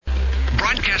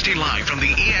Broadcasting live from the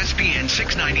ESPN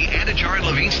 690 Anajar and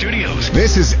Levine studios.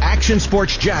 This is Action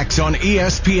Sports Jax on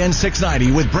ESPN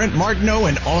 690 with Brent Martineau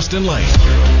and Austin Lane.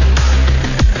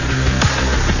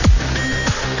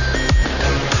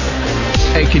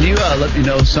 Hey, can you let me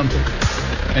know something?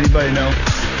 Anybody know?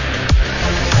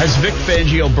 Has Vic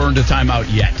Fangio burned a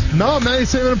timeout yet? No, man, he's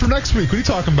saving it for next week. What are you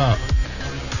talking about?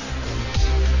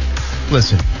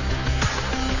 Listen,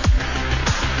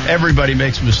 everybody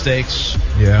makes mistakes.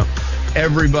 Yeah.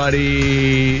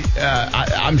 Everybody,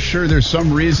 I'm sure there's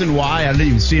some reason why. I didn't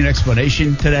even see an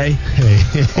explanation today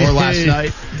or last night.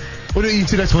 What did you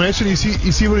see an explanation? You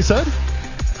see what he said?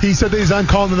 He said that he's on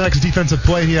calling the next defensive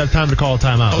play and he had time to call a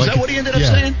timeout. Oh, is that what he ended up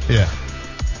saying? Yeah.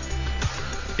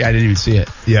 Yeah, I didn't even see it.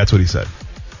 Yeah, that's what he said.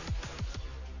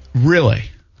 Really?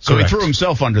 So Correct. he threw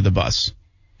himself under the bus.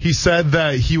 He said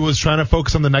that he was trying to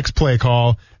focus on the next play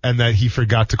call and that he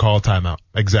forgot to call a timeout.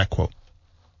 Exact quote.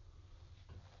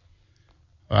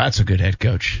 Well, that's a good head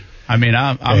coach. I mean,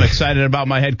 I'm excited about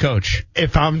my head coach.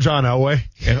 If I'm John Elway.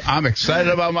 I'm excited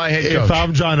about my head coach. If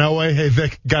I'm John Elway, hey,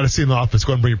 Vic, got to see in the office.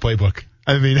 Go and bring your playbook.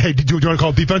 I mean, hey, do you want to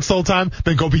call defense the whole time?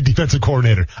 Then go be defensive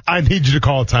coordinator. I need you to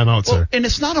call a timeout, sir. And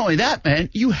it's not only that, man.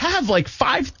 You have like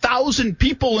 5,000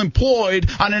 people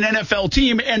employed on an NFL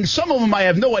team, and some of them I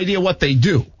have no idea what they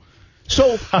do.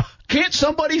 So can't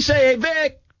somebody say,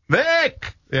 hey,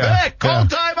 Vic, call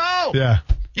timeout? Yeah.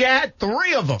 You had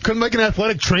 3 of them. Couldn't like an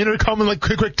athletic trainer come and like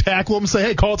quick tackle him and say,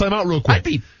 hey, call a timeout real quick? I'd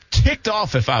be ticked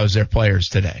off if I was their players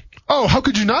today. Oh, how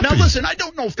could you not Now, be? listen, I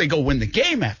don't know if they go win the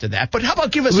game after that, but how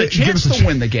about give us a chance to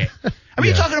win the game? I mean,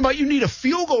 you're talking about you need a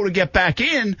field goal to get back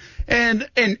in, and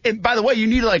by the way, you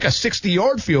need like a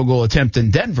 60-yard field goal attempt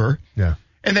in Denver. Yeah.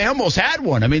 And they almost had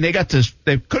one. I mean, they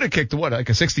could have kicked like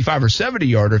a 65 or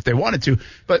 70-yarder if they wanted to,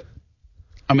 but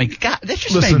I mean, God, that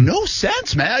just made no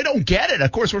sense, man. I don't get it.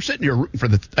 Of course, we're sitting here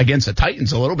rooting against the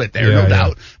Titans a little bit there, no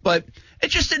doubt. But it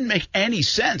just didn't make any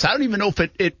sense. I don't even know if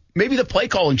it maybe the play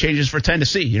calling changes for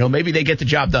Tennessee. You know, maybe they get the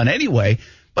job done anyway.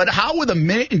 But how with a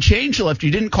minute and change left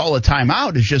you didn't call a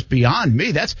timeout is just beyond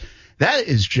me. That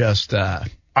is just I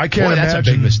can't imagine. That's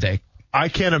a big mistake. I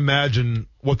can't imagine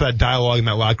what that dialogue in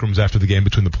that locker room is after the game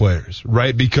between the players,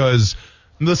 right? Because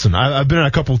listen, I've been on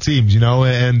a couple teams, you know,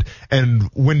 and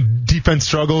when defense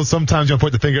struggles, sometimes you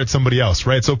point the finger at somebody else,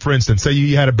 right? So, for instance, say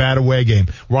you had a bad away game.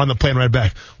 We're on the plane right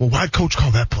back. Well, why'd coach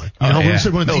call that play? You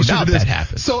know, no doubt that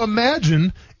happens. So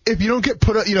imagine if you don't get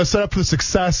set up for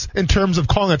success in terms of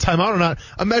calling a timeout or not.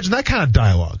 Imagine that kind of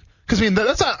dialogue. Because, I mean,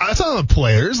 that's not on the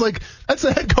players. Like, that's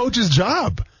the head coach's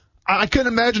job. I couldn't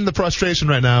imagine the frustration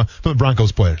right now from the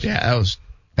Broncos players. Yeah, that was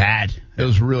bad. It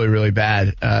was really, really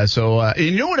bad. And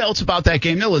you know what else about that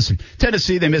game? Now, listen,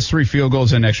 Tennessee, they missed 3 field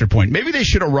goals and an extra point. Maybe they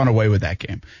should have run away with that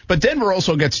game. But Denver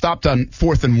also gets stopped on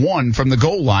 4th and 1 from the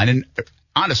goal line. And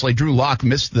honestly, Drew Lock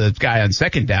missed the guy on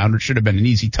 2nd down. It should have been an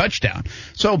easy touchdown.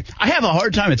 So I have a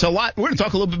hard time. It's a lot. We're going to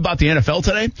talk a little bit about the NFL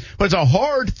today, but it's a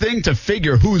hard thing to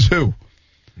figure who's who,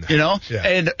 you know,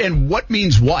 and what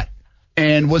means what.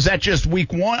 And was that just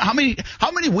week 1? How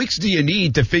many weeks do you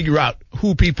need to figure out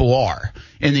who people are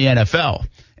in the NFL?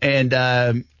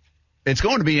 And it's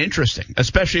going to be interesting,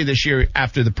 especially this year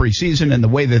after the preseason and the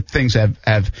way that things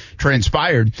have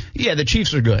transpired. Yeah, the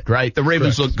Chiefs are good, right? The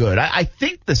Ravens look good. I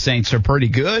think the Saints are pretty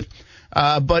good.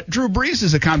 But Drew Brees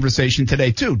is a conversation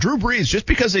today, too. Drew Brees, just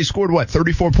because they scored,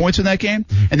 34 points in that game,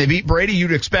 and they beat Brady,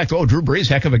 you'd expect, Drew Brees,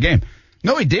 heck of a game.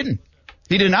 No, he didn't.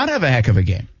 He did not have a heck of a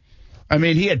game. I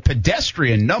mean, he had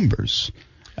pedestrian numbers,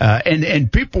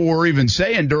 and people were even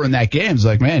saying during that game, it's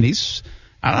like, man,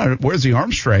 I don't know, where's the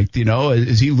arm strength? You know,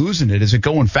 is he losing it? Is it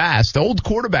going fast? The old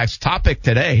quarterback's topic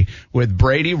today with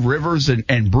Brady, Rivers,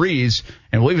 and Breeze,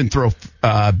 and we'll even throw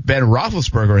Ben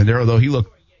Roethlisberger in there, although he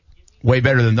looked way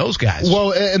better than those guys.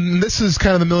 Well, and this is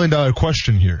kind of the million-dollar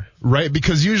question here, right?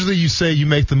 Because usually you say you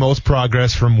make the most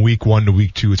progress from week 1 to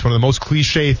week 2. It's one of the most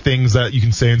cliche things that you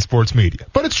can say in sports media,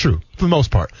 but it's true for the most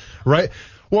part, right?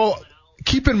 Well,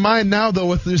 keep in mind now, though,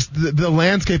 with the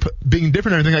landscape being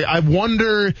different and everything, I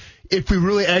wonder if we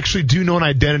really actually do know an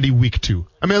identity week 2.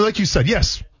 I mean, like you said,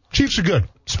 yes, Chiefs are good.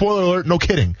 Spoiler alert, no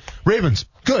kidding. Ravens,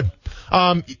 good.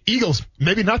 Eagles,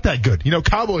 maybe not that good. You know,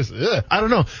 Cowboys, I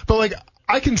don't know. But,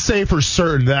 I can say for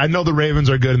certain that I know the Ravens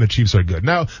are good and the Chiefs are good.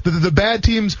 Now, the bad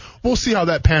teams, we'll see how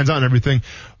that pans out and everything.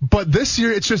 But this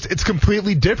year, it's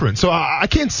completely different. So I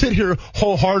can't sit here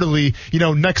wholeheartedly,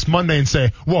 next Monday and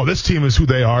say, well, this team is who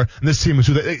they are and this team is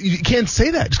who they. You can't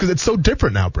say that just because it's so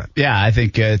different now, Brent. Yeah, I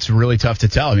think it's really tough to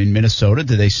tell. I mean, Minnesota,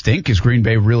 do they stink? Is Green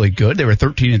Bay really good? They were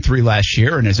 13-3 last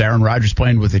year, and is Aaron Rodgers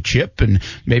playing with a chip? And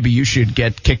maybe you should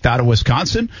get kicked out of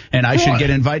Wisconsin, and I should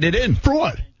get invited in. For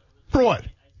what?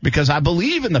 Because I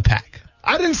believe in the Pack.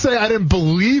 I didn't say I didn't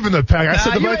believe in the Pack. I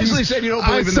said the Vikings. You said you don't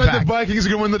believe in the Pack. I said the Vikings are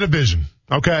going to win the division.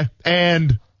 Okay,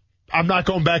 and I'm not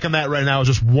going back on that right now. It's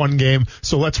just one game,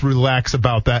 so let's relax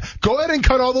about that. Go ahead and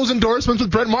cut all those endorsements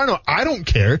with Brent Martineau. I don't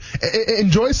care.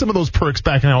 Enjoy some of those perks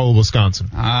back in all of Wisconsin.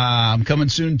 I'm coming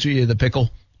soon to you, the pickle.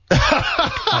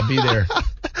 I'll be there.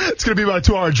 It's going to be about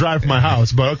a 2-hour drive from my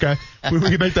house, but okay. We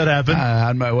can make that happen.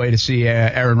 On my way to see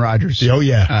Aaron Rodgers. Oh,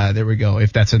 yeah. There we go,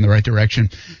 if that's in the right direction.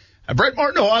 Brent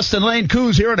Martineau, Austin Lane,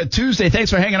 Coos here on a Tuesday.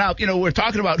 Thanks for hanging out. You know, we're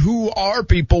talking about who are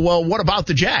people. Well, what about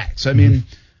the Jags? I mean,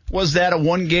 was that a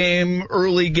one-game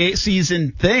early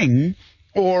season thing,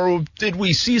 or did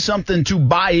we see something to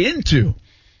buy into?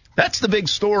 That's the big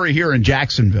story here in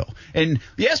Jacksonville. And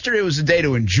yesterday was a day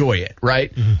to enjoy it,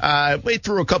 right? We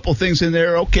threw a couple things in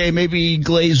there. Okay, maybe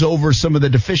glaze over some of the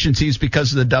deficiencies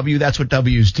because of the W. That's what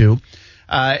W's do.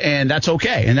 And that's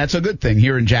okay. And that's a good thing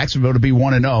here in Jacksonville to be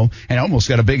 1-0. And I almost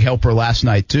got a big helper last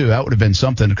night, too. That would have been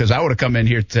something because I would have come in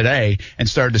here today and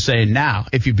started to say, now,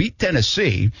 if you beat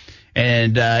Tennessee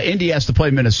and Indy has to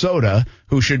play Minnesota,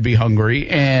 who should be hungry,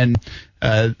 and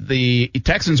the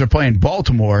Texans are playing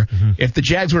Baltimore. If the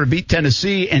Jags were to beat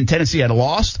Tennessee and Tennessee had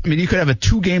lost, I mean, you could have a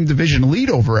 2-game division lead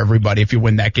over everybody if you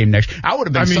win that game next. I would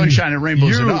have been sunshine and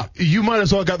rainbows it up. You might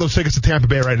as well got those tickets to Tampa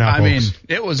Bay right now, folks. I mean,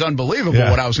 it was unbelievable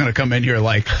what I was going to come in here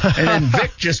like. And then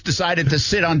Vic just decided to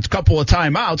sit on a couple of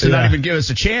timeouts and not even give us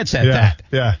a chance at that.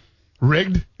 Yeah.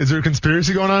 Rigged? Is there a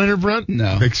conspiracy going on here, Brent?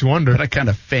 No. Makes you wonder. But I kind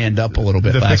of fanned up a little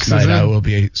bit last night.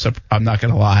 I'm not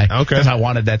going to lie. Okay. Because I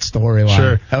wanted that storyline.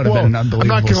 Sure. That would have been an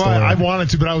unbelievable I'm not story. Lie. I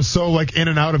wanted to, but I was so like in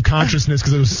and out of consciousness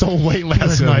because it was so late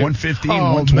last night.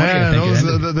 1:15, 1:20.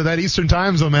 Man, that Eastern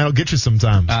time zone, man, will get you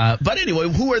sometimes. But anyway,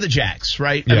 who are the Jags,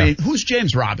 right? Yeah. I mean, who's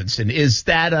James Robinson? Is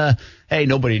that hey,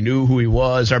 nobody knew who he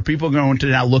was? Are people going to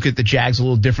now look at the Jags a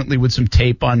little differently with some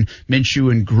tape on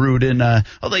Minshew and Gruden?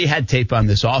 Although you had tape on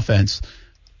this offense.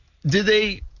 Did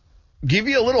they give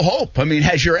you a little hope? I mean,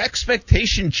 has your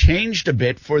expectation changed a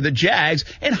bit for the Jags,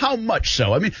 and how much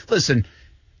so? I mean, listen,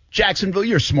 Jacksonville,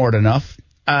 you're smart enough.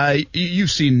 You've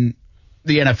seen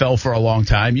the NFL for a long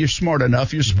time. You're smart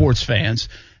enough. You're sports fans.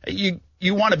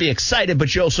 You want to be excited,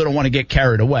 but you also don't want to get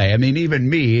carried away. I mean, even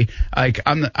me, I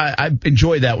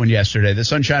enjoyed that one yesterday. The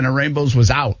Sunshine and Rainbows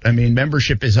was out. I mean,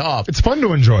 membership is up. It's fun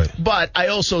to enjoy. But I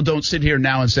also don't sit here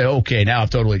now and say, okay, now I've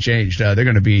totally changed. They're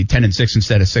going to be 10-6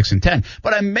 instead of 6-10.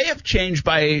 But I may have changed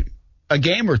by a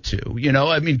game or two. You know,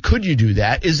 I mean, could you do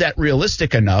that? Is that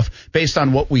realistic enough based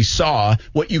on what we saw,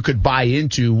 what you could buy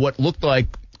into, what looked like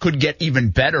could get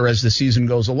even better as the season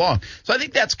goes along? So I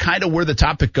think that's kind of where the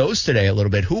topic goes today a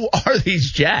little bit. Who are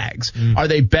these Jags? Are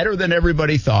they better than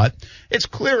everybody thought? It's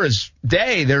clear as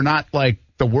day they're not like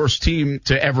the worst team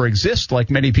to ever exist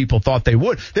like many people thought they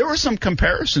would. There were some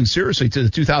comparisons, seriously, to the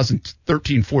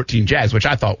 2013-14 Jags, which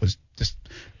I thought was just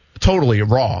totally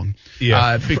wrong.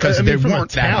 Because they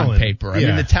weren't that on paper. I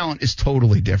mean, the talent is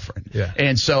totally different. Yeah.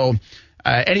 And so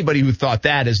anybody who thought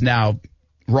that is now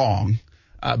wrong.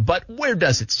 But where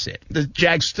does it sit? The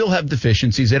Jags still have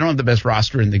deficiencies. They don't have the best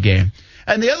roster in the game.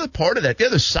 And the other part of that, the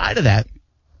other side of that,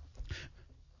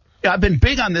 I've been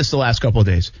big on this the last couple of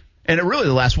days, and really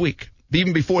the last week,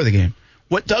 even before the game.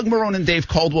 What Doug Marrone and Dave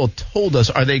Caldwell told us,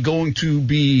 are they going to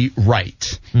be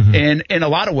right? And in a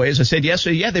lot of ways, I said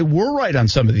yesterday, yeah, they were right on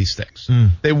some of these things.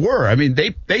 They were. I mean,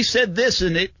 they said this,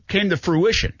 and it came to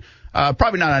fruition.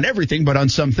 Probably not on everything, but on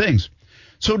some things.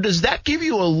 So does that give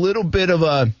you a little bit of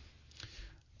a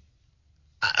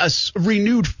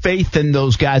renewed faith in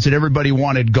those guys that everybody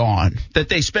wanted gone, that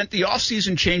they spent the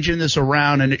offseason changing this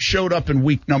around and it showed up in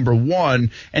week number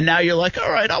 1, and now you're like,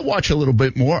 all right, I'll watch a little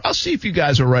bit more. I'll see if you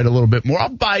guys are right a little bit more. I'll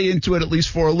buy into it at least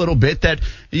for a little bit, that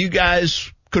you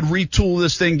guys could retool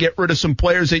this thing, get rid of some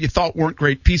players that you thought weren't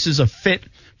great pieces of fit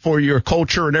for your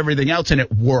culture and everything else, and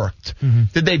it worked.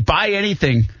 Did they buy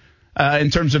anything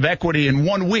in terms of equity in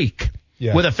 1 week?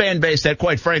 Yeah. With a fan base that,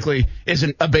 quite frankly,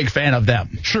 isn't a big fan of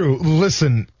them. True.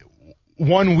 Listen,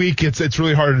 1 week, it's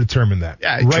really hard to determine that,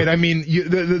 right? True. I mean,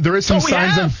 there is some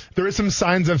signs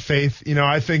of faith. You know,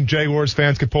 I think Jaguars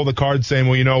fans could pull the card saying,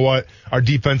 well, you know what, our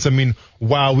defense. I mean,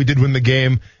 wow, we did win the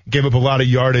game, gave up a lot of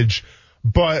yardage.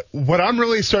 But what I'm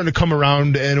really starting to come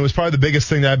around, and it was probably the biggest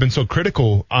thing that I've been so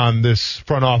critical on this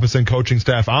front office and coaching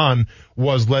staff on,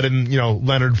 was letting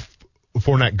Leonard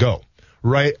Fournette go,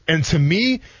 right? And to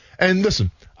me. And listen,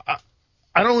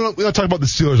 we don't talk about the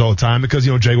Steelers all the time because,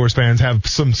 Jaguars fans have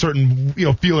some certain,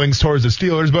 feelings towards the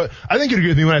Steelers. But I think you'd agree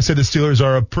with me when I said the Steelers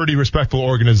are a pretty respectable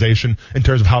organization in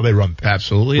terms of how they run things.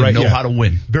 Absolutely. Right? And know how to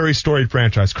win. Very storied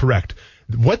franchise. Correct.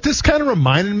 What this kind of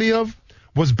reminded me of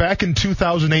was back in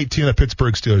 2018, the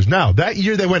Pittsburgh Steelers. Now, that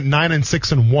year they went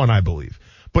 9-6-1, I believe.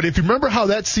 But if you remember how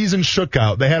that season shook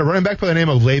out, they had a running back by the name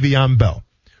of Le'Veon Bell,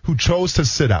 who chose to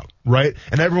sit out, right?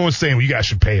 And everyone was saying, well, you guys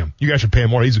should pay him. You guys should pay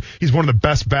him more. He's one of the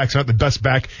best backs, not the best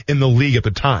back in the league at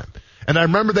the time. And I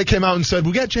remember they came out and said,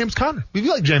 we got James Conner. We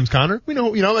like James Conner. We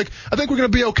know, I think we're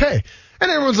going to be okay.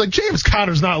 And everyone's like, James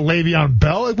Conner's not Le'Veon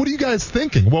Bell. Like, what are you guys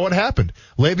thinking? Well, what happened?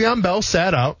 Le'Veon Bell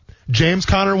sat out. James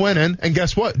Conner went in, and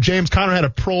guess what? James Conner had a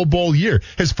Pro Bowl year,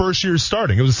 his first year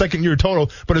starting. It was a second year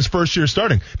total, but his first year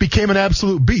starting. Became an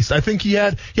absolute beast. I think he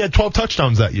had 12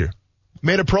 touchdowns that year.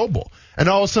 Made a Pro Bowl. And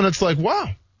all of a sudden it's like, wow,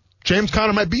 James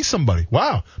Conner might be somebody.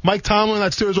 Wow. Mike Tomlin,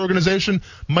 that Steelers organization,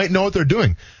 might know what they're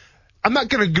doing. I'm not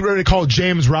going to get ready to call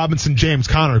James Robinson James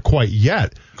Conner quite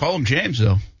yet. Call him James,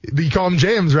 though. You call him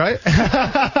James, right?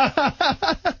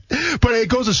 But it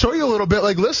goes to show you a little bit,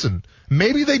 like, listen,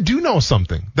 maybe they do know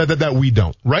something that we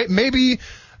don't, right? Maybe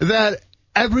that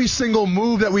every single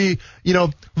move that we,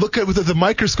 look at with the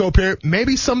microscope here,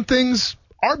 maybe some things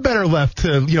are better left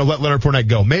to, let Leonard Fournette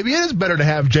go. Maybe it is better to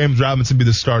have James Robinson be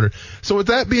the starter. So with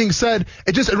that being said,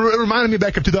 it reminded me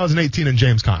back of 2018 and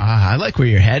James Conner. I like where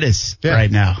your head is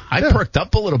right now. I perked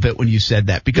up a little bit when you said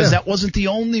that because that wasn't the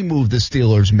only move the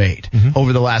Steelers made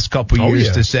over the last couple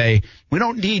years to say, we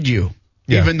don't need you.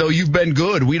 Even though you've been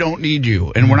good, we don't need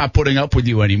you, and we're not putting up with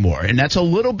you anymore. And that's a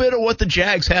little bit of what the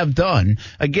Jags have done.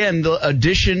 Again, the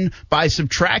addition by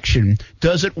subtraction.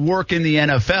 Does it work in the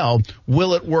NFL?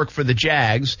 Will it work for the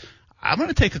Jags? I'm going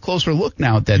to take a closer look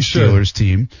now at that Steelers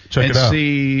team and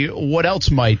see what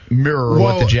else might mirror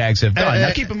what the Jags have done.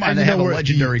 Now, keep in mind, they have a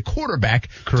legendary quarterback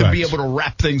to be able to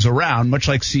wrap things around, much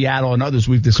like Seattle and others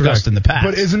we've discussed in the past.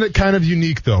 But isn't it kind of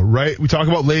unique, though, right? We talk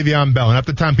about Le'Veon Bell, and at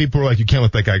the time, people were like, you can't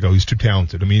let that guy go. He's too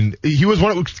talented. I mean, keep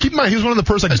in mind, he was one of the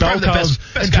first bell cows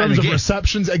in terms of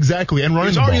receptions, exactly, and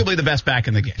running the ball. He was arguably the best back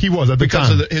in the game. He was at the time.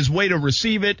 Because of his way to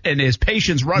receive it and his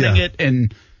patience running it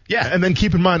and... Yeah, and then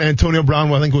keep in mind, Antonio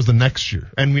Brown, I think, was the next year.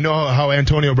 And we know how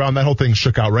Antonio Brown, that whole thing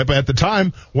shook out, right? But at the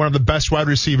time, one of the best wide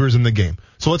receivers in the game.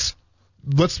 So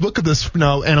let's look at this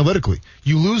now analytically.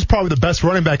 You lose probably the best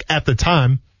running back at the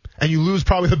time, and you lose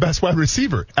probably the best wide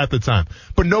receiver at the time.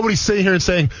 But nobody's sitting here and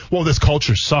saying, well, this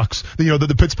culture sucks.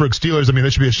 The Pittsburgh Steelers, they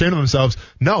should be ashamed of themselves.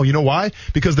 No, you know why?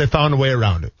 Because they found a way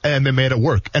around it, and they made it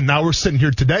work. And now we're sitting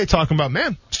here today talking about,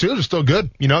 man, Steelers are still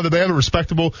good. That they have a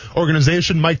respectable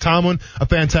organization. Mike Tomlin, a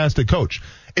fantastic coach.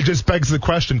 It just begs the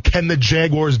question, can the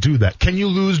Jaguars do that? Can you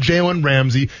lose Jalen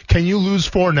Ramsey? Can you lose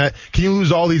Fournette? Can you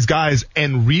lose all these guys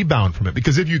and rebound from it?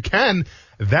 Because if you can,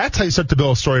 that's how you start to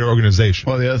build a storied organization.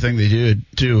 Well, the other thing they did,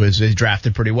 too, is they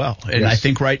drafted pretty well. And I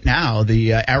think right now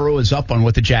the arrow is up on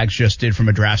what the Jags just did from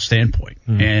a draft standpoint.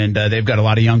 And they've got a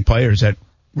lot of young players that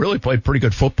really played pretty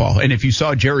good football. And if you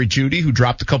saw Jerry Jeudy, who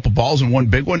dropped a couple balls and one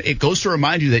big one, it goes to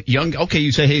remind you that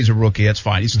you say, hey, he's a rookie. That's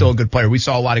fine. He's still a good player. We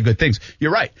saw a lot of good things.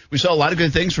 You're right. We saw a lot of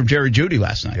good things from Jerry Jeudy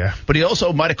last night. Yeah. But he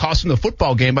also might have cost him the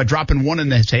football game by dropping one in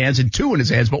his hands and two in his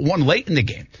hands, but one late in the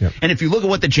game. Yep. And if you look at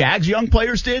what the Jags young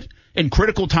players did in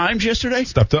critical times yesterday,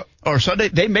 stepped up, or Sunday,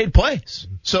 they made plays.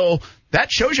 So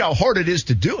that shows you how hard it is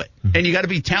to do it. And you got to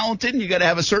be talented, and you got to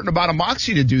have a certain amount of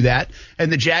moxie to do that. And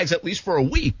the Jags, at least for a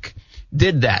week,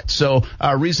 did that. So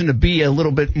reason to be a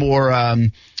little bit more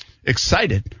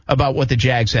excited about what the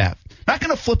Jags have. Not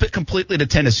going to flip it completely to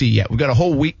Tennessee yet. We've got a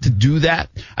whole week to do that.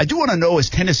 I do want to know, is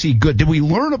Tennessee good? Did we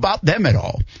learn about them at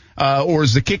all? Or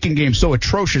is the kicking game so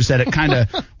atrocious that it kind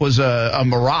of was a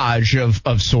mirage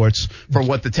of sorts for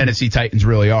what the Tennessee Titans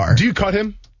really are? Do you cut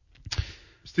him,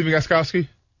 Stephen Gostkowski?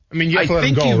 I mean, you have to let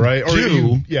him go, right?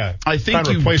 I think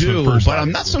you do, but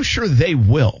I'm not so sure they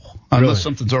will. Unless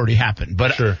something's already happened.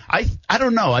 But I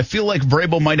don't know. I feel like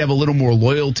Vrabel might have a little more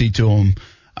loyalty to him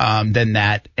than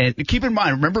that. And keep in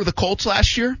mind, remember the Colts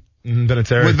last year?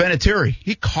 Vinatieri. With Vinatieri.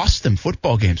 He cost them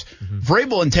football games.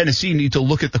 Vrabel and Tennessee need to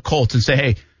look at the Colts and say,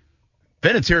 hey,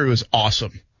 Vinatieri was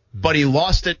awesome, but he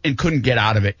lost it and couldn't get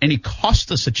out of it. And he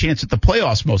cost us a chance at the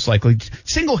playoffs, most likely.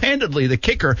 Single-handedly, the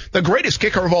kicker, the greatest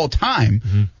kicker of all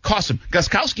time, cost him.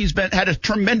 Gostkowski's had a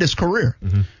tremendous career.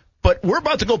 But we're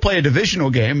about to go play a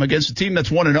divisional game against a team that's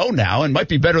 1-0 now and might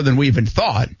be better than we even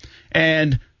thought.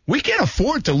 And we can't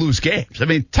afford to lose games. I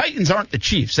mean, Titans aren't the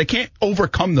Chiefs. They can't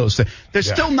overcome those things. They're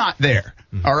still not there.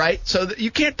 All right? So you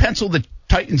can't pencil the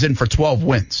Titans in for 12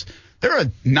 wins. They're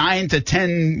a 9 to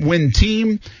 10 win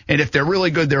team, and if they're really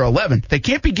good, they're 11. They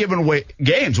can't be giving away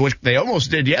games, which they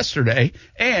almost did yesterday,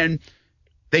 and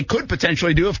they could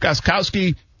potentially do if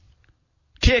Gostkowski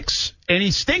kicks and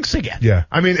he stinks again. Yeah.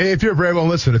 I mean, if you're Vrabel,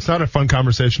 listen, it's not a fun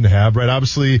conversation to have, right?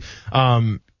 Obviously,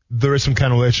 there is some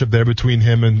kind of relationship there between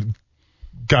him and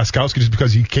Gostkowski just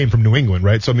because he came from New England,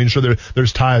 right? So, I mean, sure,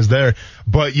 there's ties there.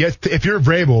 But yet, if you're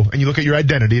Vrabel and you look at your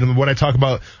identity, and when I talk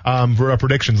about for our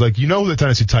predictions, like, you know who the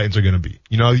Tennessee Titans are going to be.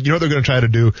 You know what they're going to try to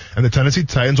do, and the Tennessee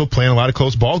Titans will play in a lot of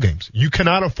close ball games. You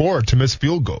cannot afford to miss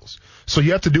field goals. So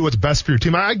you have to do what's best for your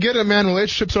team. I get it, man.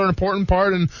 Relationships are an important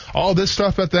part, and all this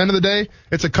stuff. At the end of the day,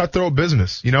 it's a cutthroat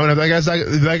business, you know. And if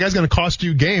that guy's going to cost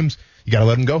you games, you got to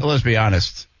let him go. Well, let's be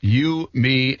honest. You,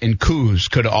 me, and Kuz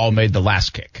could have all made the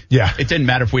last kick. Yeah. It didn't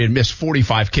matter if we had missed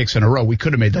 45 kicks in a row. We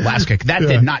could have made the last kick. That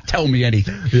did not tell me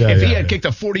anything. If he had kicked a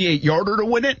 48-yarder to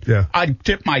win it, I'd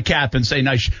tip my cap and say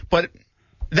nice. But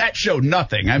that showed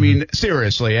nothing. I mean,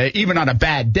 seriously, even on a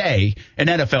bad day, an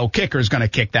NFL kicker is going to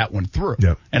kick that one through.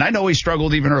 Yep. And I know he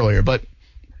struggled even earlier, but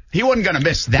he wasn't going to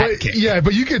miss that kick. Yeah,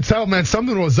 but you could tell, man,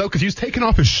 something was up because he was taking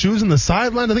off his shoes on the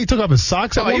sideline. I think he took off his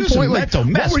socks at one he was point. A mental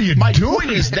mess. What were you My doing?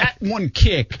 point is that one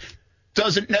kick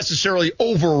doesn't necessarily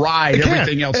override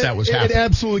everything else that was happening. It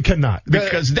absolutely cannot.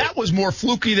 Because that was more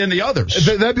fluky than the others.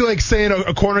 That'd be like saying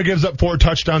a corner gives up 4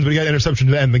 touchdowns, but he got an interception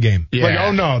to end the game. Yeah. Like,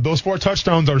 oh no, those 4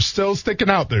 touchdowns are still sticking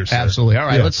out there, sir. Absolutely. All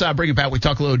right, let's bring it back. We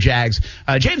talk a little Jags.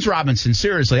 James Robinson,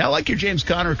 seriously, I like your James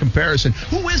Conner comparison.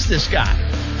 Who is this guy?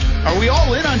 Are we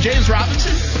all in on James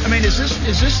Robinson? I mean, is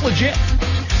this legit?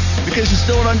 Because he's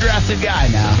still an undrafted guy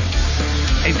now.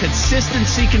 And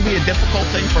consistency can be a difficult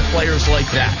thing for players like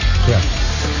that. Yeah.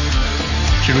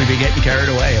 Should we be getting carried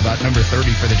away about number 30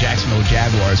 for the Jacksonville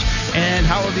Jaguars? And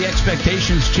how have the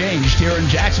expectations changed here in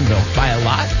Jacksonville? By a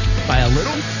lot? By a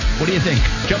little? What do you think?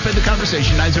 Jump in the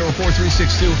conversation,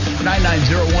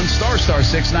 904-362-9901,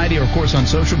 *690, or of course on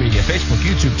social media, Facebook,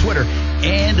 YouTube, Twitter,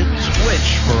 and Twitch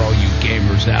for all you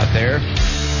gamers out there.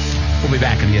 We'll be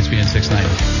back on ESPN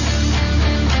 690.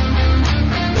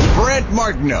 Brent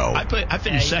Martineau. I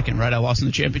finished second, right? I lost in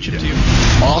the championship to you.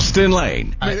 Austin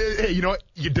Lane. Hey, you know what?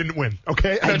 You didn't win,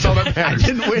 okay? That's all that matters. I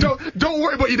didn't win. Don't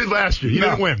worry about what you did last year. You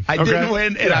didn't win. I didn't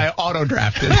win, and I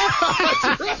auto-drafted.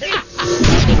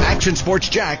 Action Sports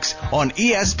Jacks on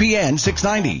ESPN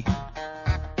 690.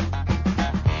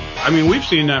 I mean, we've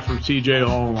seen that from CJ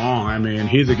all along. I mean,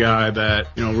 he's a guy that,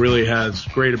 really has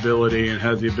great ability and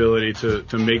has the ability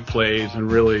to make plays and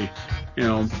really,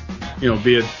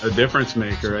 be a difference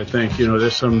maker. I think,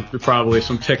 there's probably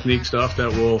some technique stuff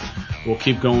that we'll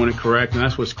keep going and correct. And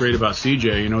that's what's great about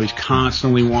CJ. He's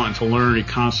constantly wanting to learn. He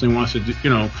constantly wants to do,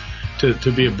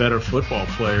 to be a better football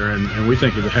player. And we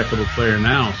think he's a heck of a player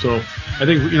now. So I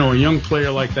think, a young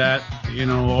player like that,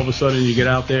 all of a sudden you get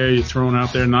out there, you're thrown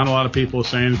out there. Not a lot of people are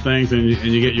saying things, and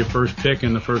you get your first pick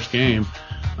in the first game.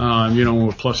 When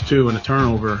we're +2 in the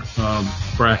turnover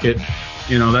bracket,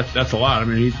 that's a lot. I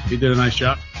mean, he did a nice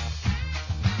job.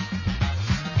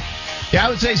 Yeah, I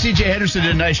would say C.J. Henderson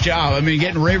did a nice job. I mean,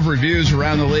 getting rave reviews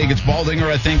around the league. It's Baldinger,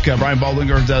 I think. Brian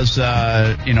Baldinger does,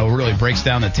 really breaks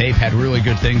down the tape, had really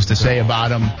good things to say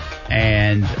about him.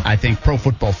 And I think Pro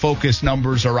Football Focus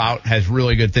numbers are out, has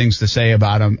really good things to say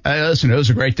about him. Listen, it was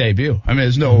a great debut. I mean,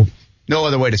 there's no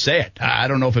other way to say it. I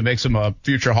don't know if it makes him a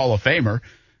future Hall of Famer,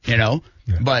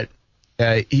 but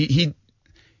he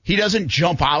doesn't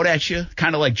jump out at you,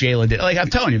 kind of like Jalen did. Like, I'm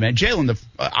telling you, man, Jalen,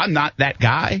 I'm not that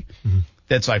guy. Mm-hmm.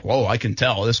 That's like, whoa, I can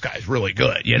tell this guy's really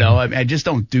good. I mean, I just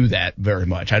don't do that very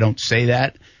much. I don't say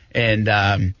that. And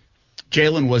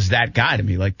Jalen was that guy to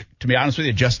me. Like, to be honest with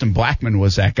you, Justin Blackmon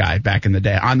was that guy back in the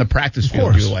day. On the practice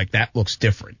field, you're like, that looks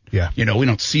different. Yeah. We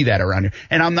don't see that around here.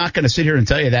 And I'm not going to sit here and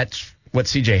tell you that's what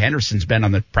C.J. Henderson's been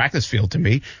on the practice field to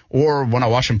me, or when I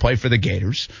watch him play for the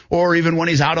Gators, or even when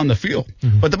he's out on the field.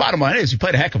 Mm-hmm. But the bottom line is he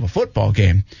played a heck of a football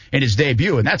game in his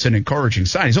debut, and that's an encouraging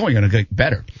sign. He's only going to get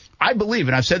better. I believe,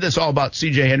 and I've said this all about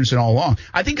C.J. Henderson all along,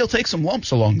 I think he'll take some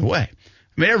lumps along the way.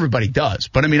 I mean, everybody does.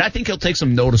 But, I think he'll take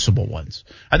some noticeable ones.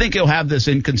 I think he'll have this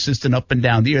inconsistent up and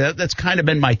down the year. That's kind of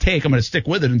been my take. I'm going to stick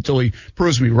with it until he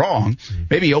proves me wrong. Mm-hmm.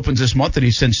 Maybe he opens this month and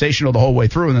he's sensational the whole way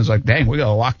through, and it's like, dang, we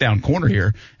got a lockdown corner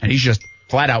here, and he's just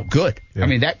flat out good. Yeah. I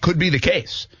mean, that could be the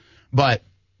case. But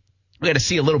we got to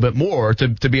see a little bit more to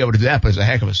be able to do that, but it's a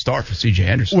heck of a start for C.J.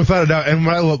 Henderson. Without a doubt. And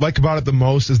what I like about it the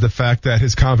most is the fact that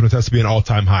his confidence has to be an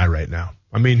all-time high right now.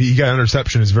 I mean, he got an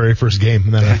interception his very first game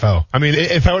in the NFL. I mean,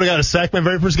 if I would have got a sack my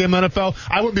very first game in the NFL,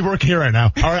 I wouldn't be working here right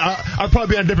now. I'd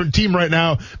probably be on a different team right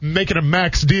now, making a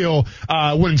max deal,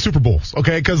 winning Super Bowls.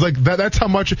 Okay, because that's how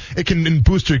much it can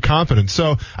boost your confidence.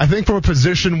 So I think from a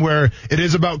position where it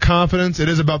is about confidence, it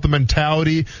is about the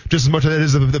mentality just as much as it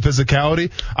is the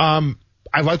physicality.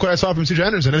 I like what I saw from C.J.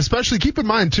 Henderson, and especially keep in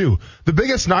mind too, the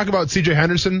biggest knock about C.J.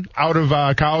 Henderson out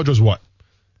of college was what?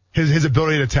 His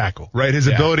ability to tackle, right? His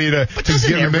ability to. But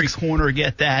doesn't every corner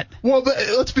get that? Well,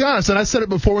 let's be honest, and I said it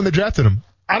before when they drafted him.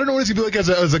 I don't know what he's going to be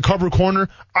like as a cover corner.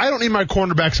 I don't need my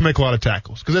cornerbacks to make a lot of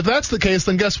tackles. Because if that's the case,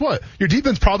 then guess what? Your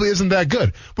defense probably isn't that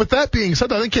good. With that being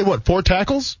said, I think he had, 4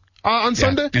 tackles on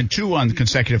Sunday? And 2 on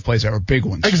consecutive plays that were big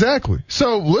ones. Exactly.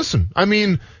 So, listen, I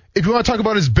mean, if you want to talk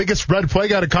about his biggest red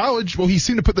flag out of college, well, he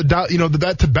seemed to put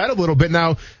that to bed a little bit.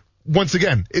 Now, once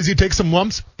again, is he take some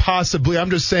lumps? Possibly. I'm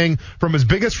just saying from his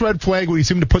biggest red flag, what he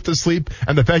seemed to put to sleep,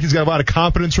 and the fact he's got a lot of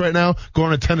confidence right now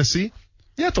going to Tennessee,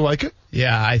 you have to like it.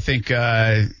 Yeah, I think,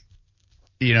 by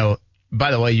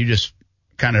the way, you just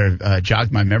kind of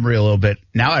jogged my memory a little bit.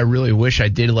 Now I really wish I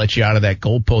did let you out of that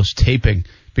goalpost taping,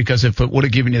 because if it would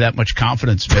have given you that much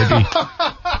confidence,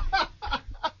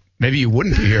 maybe you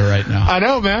wouldn't be here right now. I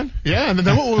know, man. Yeah, and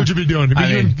then what would you be doing?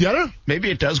 Maybe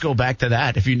it does go back to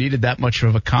that. If you needed that much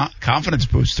of a confidence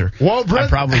booster, well, Brett, I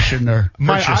probably shouldn't have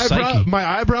hurt your psyche. My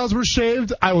eyebrows were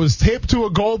shaved. I was taped to a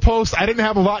goalpost. I didn't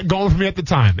have a lot going for me at the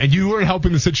time, and you weren't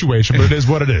helping the situation, but it is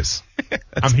what it is.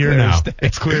 I'm here now.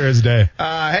 It's clear as day.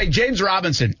 Hey, James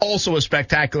Robinson, also a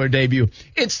spectacular debut.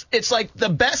 It's like the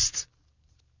best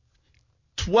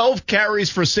 12 carries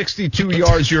for 62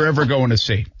 yards you're ever going to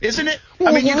see, isn't it? Well,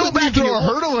 I mean, you go back and throw a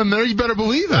hurdle in there, you better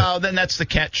believe it. Oh, then that's the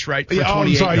catch, right? For yeah,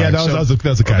 28 sorry, yards. Yeah, that was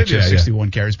a catch. Maybe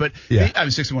 61 carries, but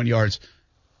 61 yards.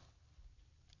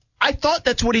 I thought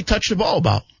that's what he touched the ball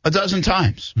about a dozen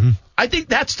times. Mm-hmm. I think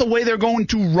that's the way they're going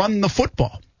to run the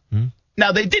football. Mm-hmm.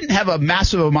 Now, they didn't have a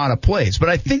massive amount of plays, but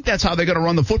I think that's how they're going to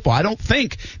run the football. I don't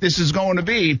think this is going to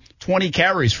be 20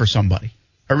 carries for somebody.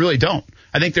 I really don't.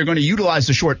 I think they're going to utilize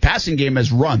the short passing game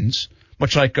as runs,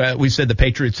 much like we said the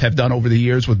Patriots have done over the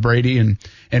years with Brady and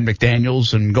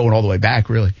McDaniels and going all the way back,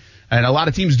 really. And a lot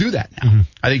of teams do that now. Mm-hmm.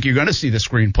 I think you're going to see the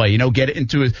screenplay, get it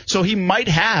into it. So he might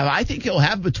have, I think he'll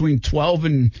have between 12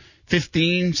 and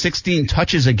 15, 16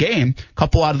 touches a game, a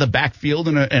couple out of the backfield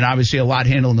and obviously a lot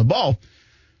handling the ball.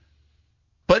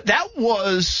 But that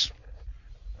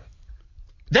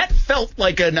felt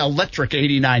like an electric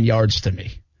 89 yards to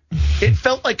me. It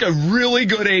felt like a really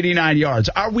good 89 yards.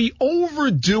 Are we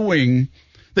overdoing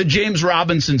the James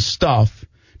Robinson stuff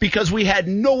because we had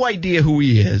no idea who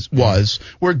he was?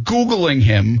 We're Googling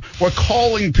him. We're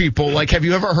calling people like, have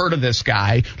you ever heard of this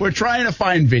guy? We're trying to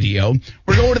find video.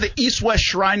 We're going to the East-West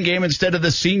Shrine game instead of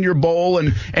the Senior Bowl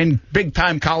and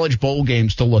big-time college bowl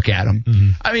games to look at him. Mm-hmm.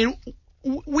 I mean,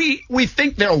 we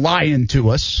think they're lying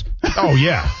to us. Oh,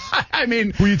 yeah. I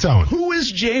mean, who are you telling? Who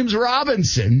is James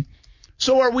Robinson?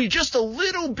 So are we just a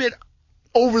little bit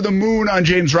over the moon on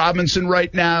James Robinson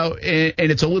right now, and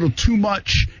it's a little too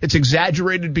much? It's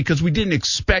exaggerated because we didn't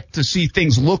expect to see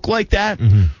things look like that?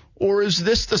 Mm-hmm. Or is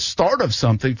this the start of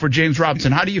something for James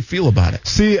Robinson? How do you feel about it?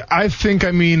 See,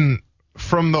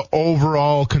 from the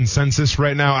overall consensus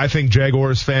right now, I think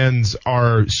Jaguars fans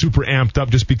are super amped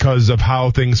up just because of how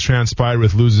things transpired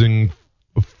with losing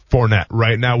Fournette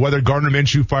right now, whether Gardner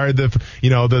Minshew fired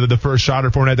the first shot or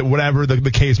Fournette, whatever the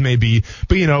case may be.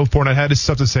 But, Fournette had his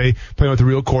stuff to say, playing with a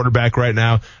real quarterback right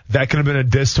now. That could have been a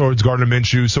diss towards Gardner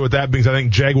Minshew. So with that being said, I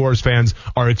think Jaguars fans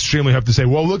are extremely happy to say,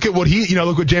 well, look at what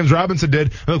look what James Robinson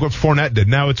did, and look what Fournette did.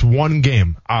 Now it's one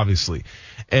game, obviously.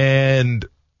 And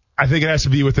I think it has to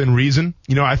be within reason.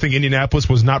 I think Indianapolis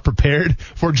was not prepared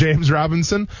for James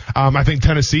Robinson. I think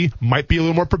Tennessee might be a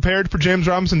little more prepared for James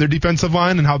Robinson, their defensive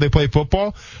line and how they play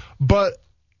football. But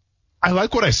I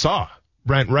like what I saw,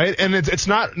 Brent, right? And it's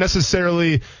not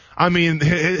necessarily,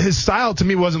 his style to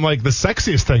me wasn't like the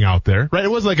sexiest thing out there, right? It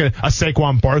wasn't like a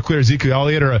Saquon Barkley or Ezekiel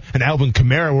Elliott or an Alvin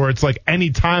Kamara where it's like any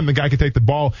time the guy could take the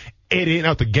ball 8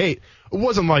 out the gate. It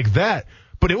wasn't like that.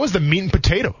 But it was the meat and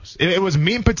potatoes. It was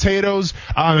meat and potatoes.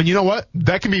 And you know what?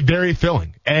 That can be very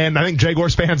filling. And I think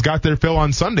Jaguars fans got their fill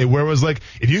on Sunday where it was like,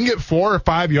 if you can get 4 or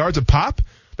 5 yards of pop,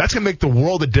 that's going to make the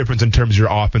world of difference in terms of your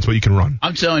offense, what you can run.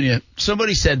 I'm telling you,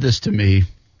 somebody said this to me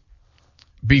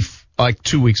like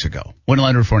 2 weeks ago when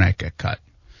Leonard Fournette got cut.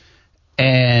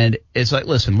 And it's like,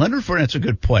 listen, Leonard Fournette's a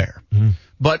good player. Mm-hmm.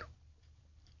 But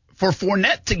for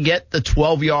Fournette to get the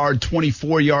 12-yard,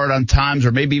 24-yard on times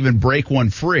or maybe even break one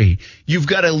free, you've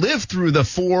got to live through the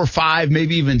 4 or 5,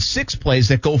 maybe even 6 plays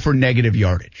that go for negative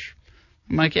yardage.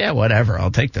 I'm like, yeah, whatever.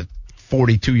 I'll take the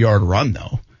 42-yard run,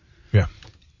 though. Yeah.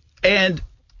 And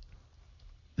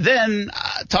then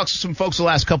talked to some folks the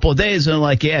last couple of days, and they're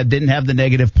like, yeah, didn't have the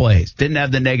negative plays.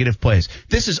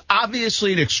 This is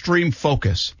obviously an extreme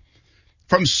focus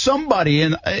from somebody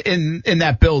in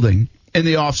that building in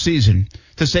the offseason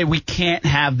to say we can't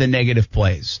have the negative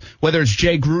plays. Whether it's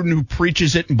Jay Gruden who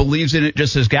preaches it and believes in it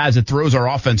just as guys that throws our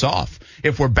offense off.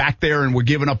 If we're back there and we're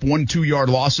giving up 1-2 yard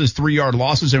losses, 3-yard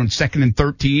losses, and 2nd and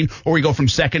 13, or we go from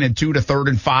 2nd and 2 to 3rd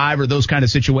and 5 or those kind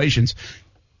of situations.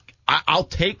 I'll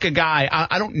take a guy.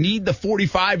 I don't need the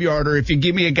 45-yarder if you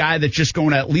give me a guy that's just going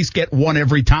to at least get one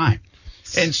every time.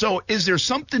 And so is there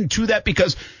something to that?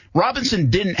 Because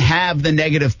Robinson didn't have the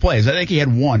negative plays. I think he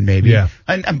had one maybe. Yeah.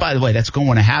 And by the way, that's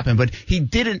going to happen. But he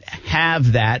didn't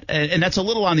have that. And that's a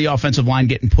little on the offensive line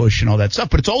getting pushed and all that stuff.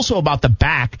 But it's also about the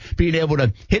back being able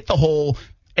to hit the hole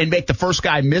and make the first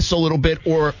guy miss a little bit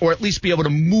or at least be able to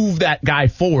move that guy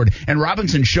forward. And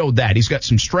Robinson showed that. He's got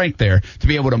some strength there to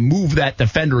be able to move that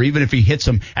defender even if he hits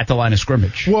him at the line of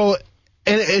scrimmage. Well,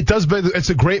 and it does, but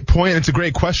it's a great point. It's a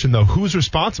great question, though. Who's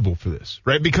responsible for this,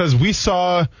 right? Because we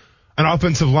saw an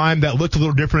offensive line that looked a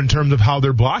little different in terms of how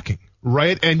they're blocking,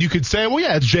 right? And you could say, well,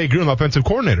 yeah, it's Jay Gruden, the offensive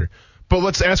coordinator. But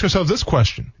let's ask ourselves this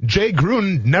question. Jay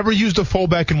Gruden never used a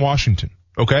fullback in Washington,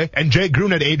 okay? And Jay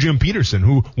Gruden had Adrian Peterson,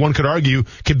 who one could argue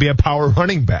could be a power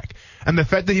running back. And the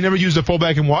fact that he never used a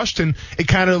fullback in Washington, it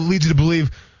kind of leads you to believe,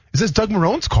 is this Doug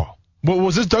Marrone's call? Well,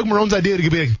 was this Doug Marrone's idea to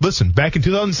be like, listen, back in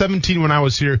 2017 when I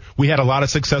was here, we had a lot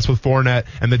of success with Fournette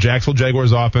and the Jacksonville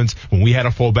Jaguars offense when we had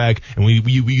a fullback and we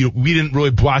didn't really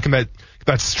block in that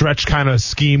stretch kind of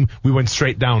scheme. We went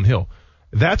straight downhill.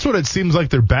 That's what it seems like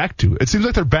they're back to. It seems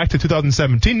like they're back to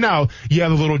 2017. Now, you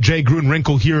have a little Jay Gruden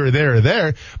wrinkle here or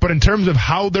there, but in terms of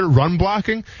how they're run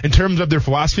blocking, in terms of their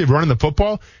philosophy of running the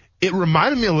football, it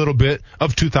reminded me a little bit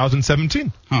of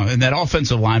 2017. Oh, and that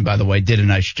offensive line, by the way, did a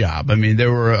nice job. I mean,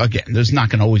 there's not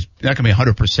going to be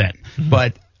 100%,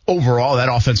 but overall, that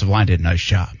offensive line did a nice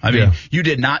job. I mean, you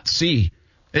did not see,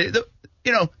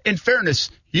 in fairness,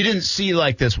 you didn't see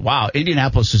like this, wow,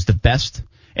 Indianapolis is the best,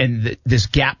 and this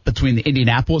gap between the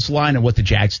Indianapolis line and what the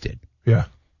Jags did. Yeah.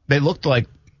 They looked like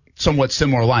somewhat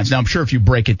similar lines. Now, I'm sure if you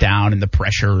break it down and the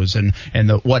pressures and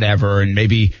the whatever, and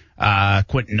maybe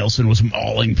Quentin Nelson was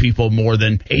mauling people more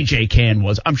than A.J. Cann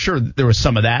was. I'm sure there was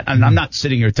some of that. And I'm not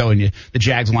sitting here telling you the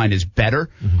Jags line is better.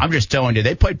 I'm just telling you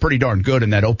they played pretty darn good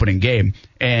in that opening game.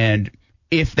 And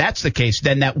if that's the case,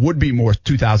 then that would be more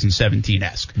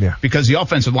 2017-esque. Yeah. Because the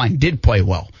offensive line did play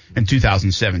well in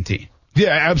 2017.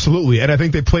 Yeah, absolutely. And I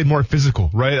think they played more physical,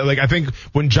 right? Like, I think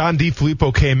when John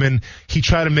DeFilippo came in, he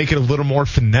tried to make it a little more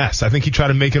finesse. I think he tried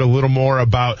to make it a little more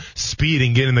about speed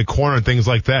and getting in the corner and things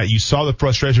like that. You saw the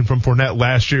frustration from Fournette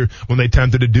last year when they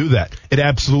attempted to do that. It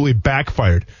absolutely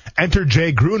backfired. Enter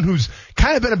Jay Gruden, who's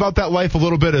kind of been about that life a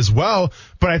little bit as well.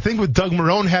 But I think with Doug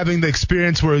Marrone having the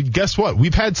experience where, guess what?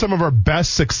 We've had some of our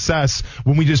best success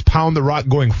when we just pound the rock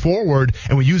going forward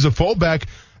and we use a fullback.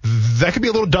 That could be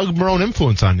a little Doug Marrone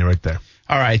influence on you right there.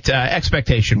 All right,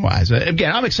 expectation-wise.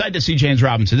 Again, I'm excited to see James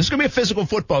Robinson. This is going to be a physical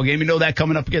football game. You know that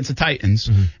coming up against the Titans.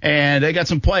 And they got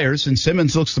some players, and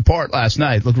Simmons looks the part last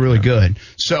night. Looked really good.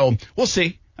 So we'll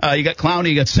see. You got Clowney,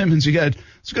 you got Simmons,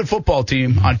 it's a good football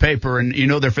team on paper, and you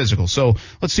know they're physical. So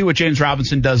let's see what James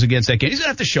Robinson does against that game. He's going to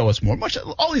have to show us more.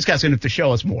 All these guys are going to have to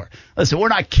show us more. Listen, we're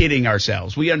not kidding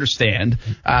ourselves. We understand.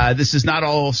 This is not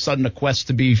all of a sudden a quest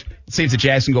to see if the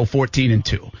Jags can go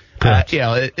 14-2.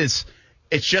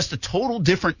 It's just a total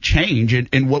different change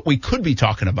in what we could be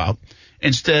talking about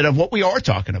instead of what we are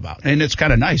talking about. And it's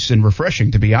kind of nice and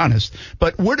refreshing, to be honest.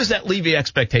 But where does that leave you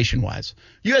expectation-wise?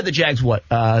 You had the Jags, 6-10,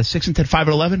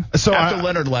 5-11? So after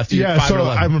Leonard left, you yeah, 5-11. so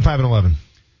I'm 5-11.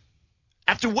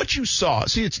 After what you saw,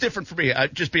 see, it's different for me.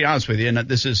 Just be honest with you, and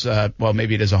this is,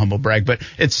 maybe it is a humble brag, but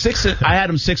it's I had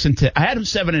him 6-10. I had him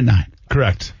 7-9.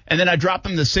 Correct. And then I dropped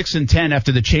him to 6-10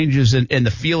 after the changes and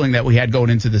the feeling that we had going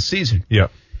into the season. Yeah.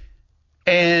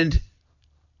 And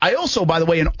I also, by the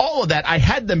way, in all of that, I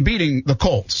had them beating the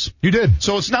Colts. You did.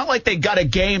 So it's not like they got a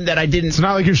game that I didn't. It's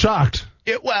not like you're shocked.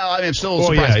 I'm still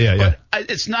surprised. Yeah. But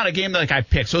it's not a game that I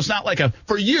picked. So it's not like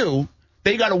for you,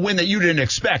 they got a win that you didn't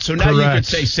expect. So now you could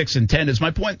say 6-10 is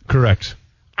my point. Correct.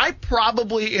 I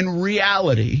probably, in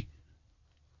reality,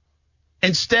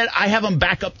 instead, I have them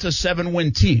back up to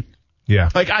 7-win team. Yeah.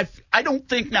 Like, I don't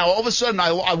think now, all of a sudden,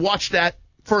 I watched that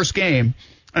first game,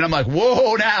 and I'm like,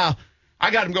 whoa, now. I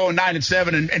got them going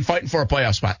 9-7 and fighting for a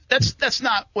playoff spot. That's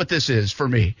not what this is for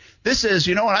me. This is,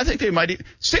 and I think they might.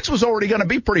 6 was already going to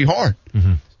be pretty hard.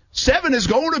 7 is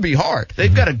going to be hard.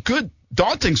 They've got a good,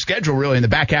 daunting schedule really in the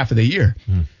back half of the year.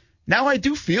 Now I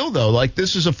do feel though like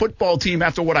this is a football team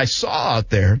after what I saw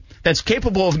out there that's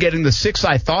capable of getting the 6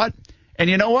 I thought. And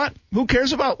you know what? Who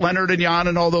cares about Leonard and Jan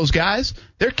and all those guys?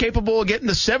 They're capable of getting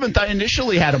the 7th I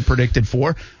initially had them predicted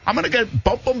for. I'm going to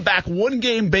bump them back one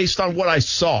game based on what I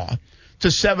saw to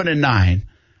 7-9.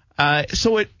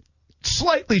 So it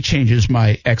slightly changes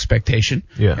my expectation.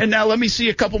 Yeah. And now let me see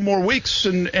a couple more weeks,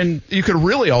 and you could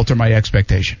really alter my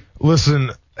expectation. Listen,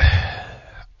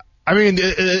 I mean,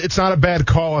 it's not a bad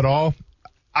call at all.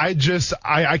 I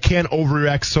can't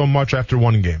overreact so much after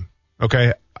one game.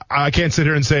 Okay, I can't sit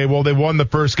here and say, well, they won the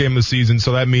first game of the season,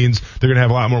 so that means they're going to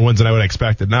have a lot more wins than I would have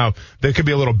expected. Now, they could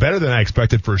be a little better than I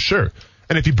expected for sure.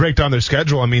 And if you break down their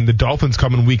schedule, I mean, the Dolphins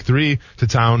come in week 3 to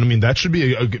town. I mean, that should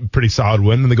be a pretty solid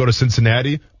win. Then they go to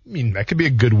Cincinnati. I mean, that could be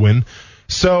a good win.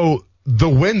 So the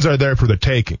wins are there for the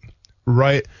taking,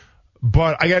 right?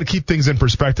 But I got to keep things in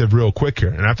perspective real quick here,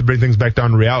 and I have to bring things back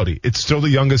down to reality. It's still the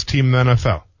youngest team in the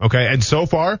NFL, okay? And so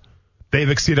far, they've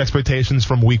exceeded expectations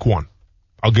from week 1.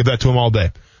 I'll give that to them all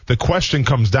day. The question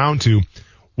comes down to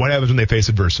what happens when they face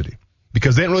adversity.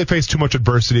 Because they didn't really face too much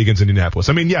adversity against Indianapolis.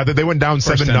 I mean, yeah, they went down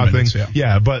 7-0.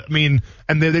 Yeah, but I mean,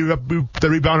 and they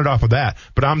rebounded off of that.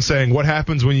 But I'm saying, what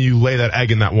happens when you lay that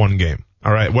egg in that one game?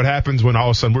 All right, what happens when all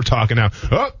of a sudden we're talking now,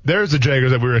 oh, there's the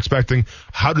Jaguars that we were expecting.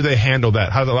 How do they handle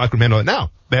that? How does the locker room handle it? Now,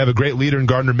 they have a great leader in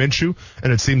Gardner Minshew,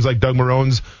 and it seems like Doug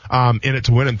Marrone's in it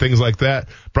to win and things like that.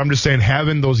 But I'm just saying,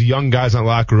 having those young guys in the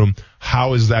locker room,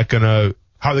 how are they going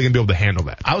to be able to handle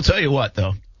that? I'll tell you what,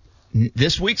 though.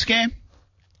 This week's game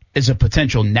is a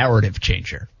potential narrative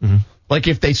changer. Mm-hmm. Like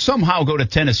if they somehow go to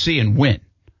Tennessee and win,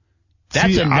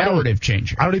 that's a narrative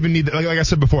changer. I don't even need that. Like I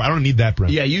said before, I don't need that,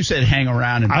 Brent. Yeah, you said hang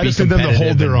around and I be just need them to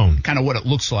hold their own. Kind of what it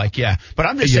looks like, yeah. But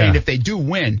I'm just saying if they do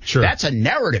win, that's a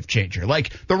narrative changer.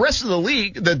 Like the rest of the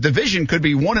league, the division could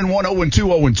be 1-1, 0-2,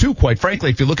 0-2, quite frankly,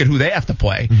 if you look at who they have to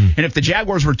play. Mm-hmm. And if the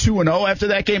Jaguars were 2-0 after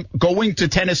that game, going to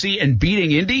Tennessee and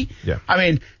beating Indy, I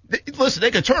mean, listen,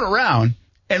 they could turn around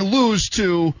and lose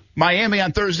to Miami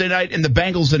on Thursday night and the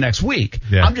Bengals the next week.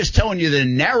 Yeah. I'm just telling you the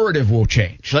narrative will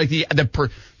change. Like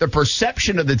the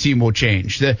perception of the team will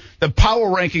change. The power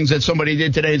rankings that somebody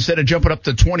did today, instead of jumping up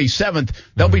to 27th,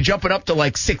 they'll be jumping up to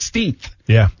like 16th.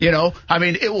 Yeah. You know, I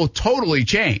mean, it will totally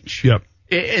change. Yep.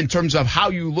 In terms of how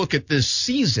you look at this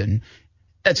season.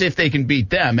 That's if they can beat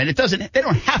them. And they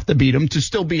don't have to beat them to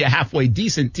still be a halfway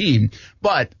decent team,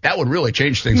 but that would really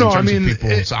change things in terms of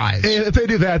people's eyes. If they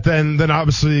do that, then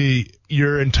obviously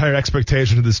your entire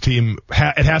expectation of this team,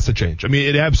 it has to change. I mean,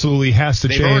 it absolutely has to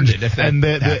change. Earned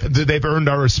it, they've earned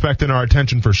our respect and our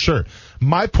attention for sure.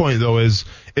 My point, though, is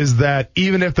that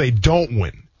even if they don't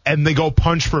win and they go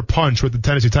punch for punch with the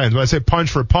Tennessee Titans, when I say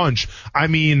punch for punch, I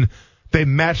mean they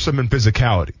match them in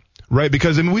physicality. Right,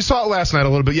 because I mean we saw it last night a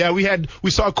little bit. Yeah,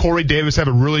 we saw Corey Davis have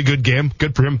a really good game.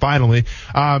 Good for him finally. We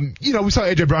saw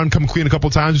AJ Brown come clean a couple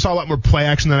times. We saw a lot more play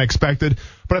action than I expected.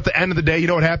 But at the end of the day, you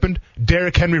know what happened?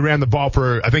 Derrick Henry ran the ball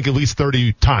for I think at least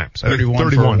 30 times.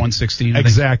 31 for 116.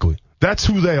 Exactly. That's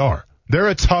who they are. They're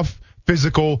a tough,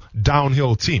 physical,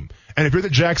 downhill team. And if you're the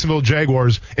Jacksonville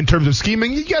Jaguars, in terms of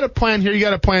scheming, you got a plan here, you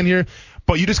got a plan here.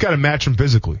 But you just got to match them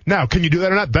physically. Now, can you do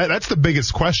that or not? That's the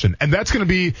biggest question. And that's going to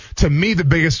be, to me, the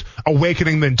biggest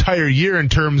awakening the entire year in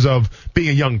terms of being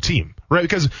a young team, right?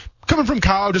 Because coming from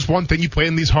college is one thing. You play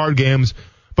in these hard games.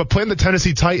 But playing the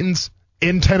Tennessee Titans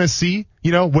in Tennessee,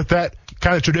 with that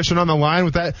kind of tradition on the line,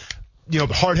 with that,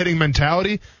 hard-hitting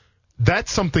mentality,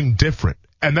 that's something different.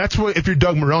 And that's what, if you're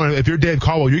Doug Marrone, if you're Dave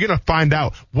Caldwell, you're going to find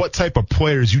out what type of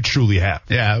players you truly have.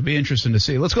 Yeah, it'll be interesting to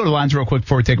see. Let's go to the lines real quick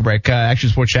before we take a break. Action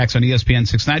Sports Jax on ESPN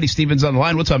 690. Steven's on the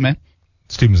line. What's up, man?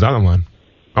 Steven's not on the line.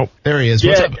 Oh, there he is.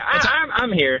 Yeah, What's up?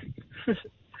 I'm here.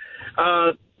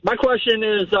 My question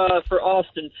is for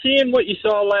Austin. Seeing what you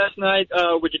saw last night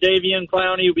with Jadeveon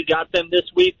Clowney, we got them this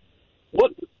week.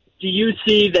 What do you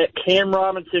see that Cam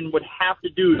Robinson would have to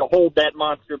do to hold that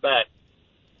monster back?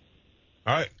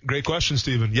 All right, great question,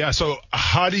 Steven. Yeah, so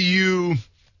how do you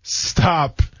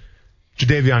stop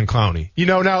Jadeveon Clowney?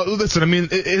 Now, listen, I mean,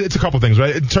 it's a couple things,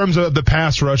 right? In terms of the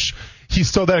pass rush, he's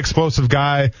still that explosive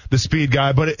guy, the speed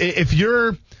guy, but if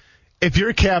you're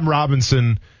Cam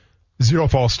Robinson, 0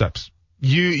 false steps.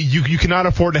 You cannot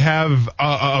afford to have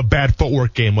a bad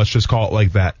footwork game, let's just call it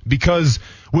like that. Because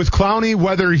with Clowney,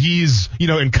 whether he's,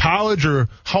 in college or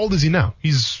how old is he now?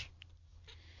 He's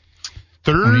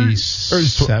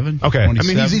 27. Okay. 27. I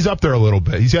mean, he's up there a little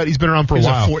bit. He's been around for a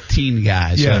while. He's a 14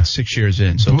 guy, so that's 6 years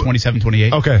in. So 27,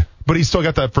 28. Okay. But he's still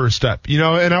got that first step, and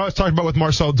I was talking about with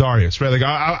Marcel Darius, right? Like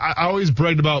I always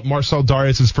bragged about Marcel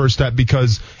Darius' first step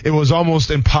because it was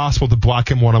almost impossible to block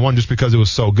him one-on-one just because it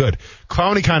was so good.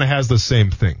 Clowney kind of has the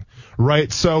same thing,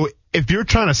 right? So if you're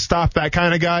trying to stop that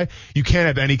kind of guy, you can't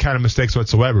have any kind of mistakes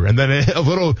whatsoever. And then a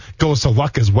little goes to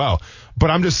luck as well.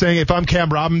 But I'm just saying, if I'm Cam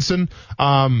Robinson,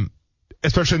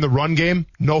 especially in the run game,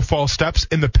 no false steps.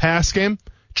 In the pass game,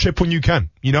 chip when you can.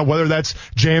 Whether that's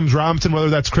James Robinson, whether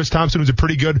that's Chris Thompson, who's a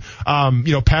pretty good,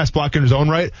 pass blocker in his own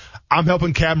right. I'm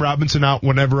helping Cam Robinson out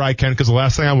whenever I can because the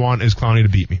last thing I want is Clowney to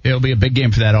beat me. It'll be a big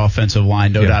game for that offensive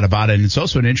line, no doubt about it. And it's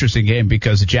also an interesting game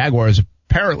because the Jaguars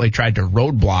apparently tried to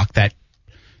roadblock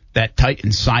that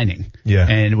Titans signing. Yeah.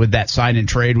 And with that sign and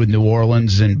trade with New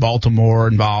Orleans and Baltimore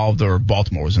involved, or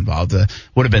Baltimore was involved,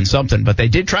 would have been something. But they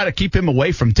did try to keep him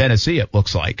away from Tennessee, it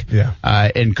looks like. Yeah.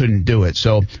 And couldn't do it.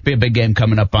 So be a big game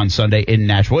coming up on Sunday in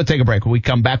Nashville. We'll take a break. When we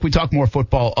come back, we talk more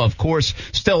football, of course,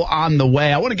 still on the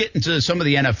way. I want to get into some of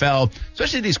the NFL,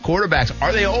 especially these quarterbacks.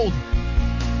 Are they old?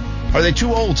 Are they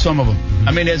too old, some of them?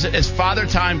 I mean, is father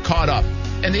time caught up?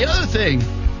 And the other thing,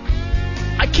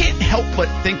 I can't help but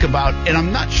think about, and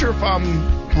I'm not sure if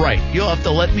I'm right. You'll have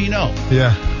to let me know.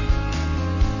 Yeah.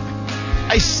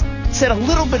 I said a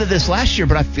little bit of this last year,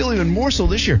 but I feel even more so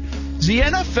this year. Is the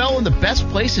NFL in the best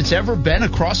place it's ever been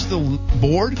across the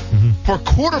board for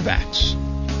quarterbacks?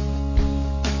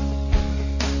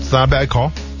 It's not a bad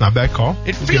call. Not a bad call.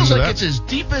 It feels like it's as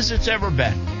deep as it's ever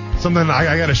been. Something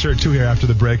I got to share too here after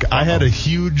the break. I had a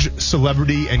huge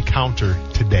celebrity encounter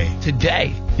today.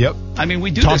 Today? Yep. I mean, we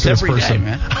do this every day,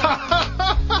 man.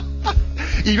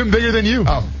 Even bigger than you.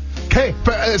 Oh. Okay,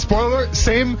 but spoiler alert,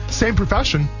 same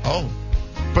profession. Oh.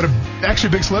 But actually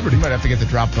big celebrity. You might have to get the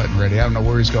drop button ready. I don't know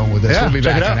where he's going with this. Yeah, we'll be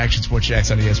check back it out. on Action Sports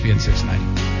Jacks on ESPN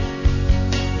 690.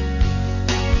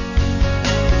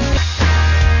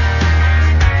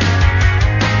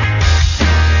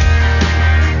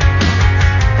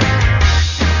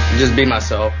 Just be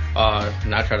myself,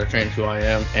 not try to change who I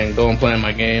am, and go and play in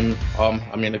my game.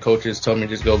 I mean, the coaches told me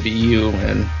just go be you,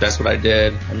 and that's what I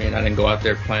did. I mean, I didn't go out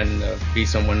there planning to be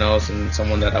someone else and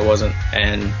someone that I wasn't.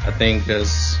 And I think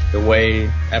just the way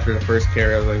after the first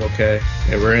carry, I was like, okay,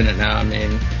 yeah, we're in it now. I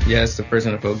mean, yeah, it's the first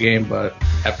NFL game, but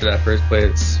after that first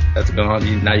play, that's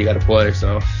gone. Now you got to play.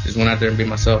 So just went out there and be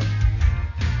myself.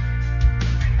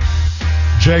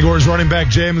 Jaguars running back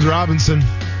James Robinson.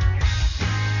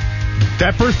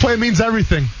 That first play means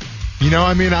everything. You know,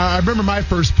 I mean, I remember my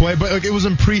first play, but like it was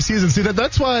in preseason. See,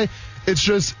 that's why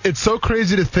it's so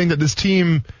crazy to think that this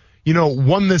team, you know,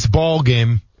 won this ball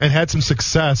game and had some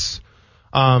success,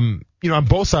 on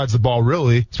both sides of the ball,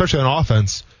 really, especially on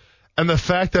offense. And the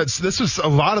fact that this was a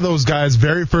lot of those guys'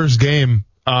 very first game,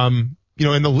 in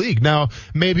the league. Now,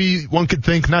 maybe one could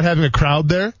think not having a crowd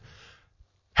there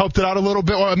helped it out a little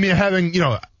bit. Or, I mean, having,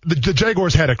 the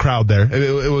Jaguars had a crowd there.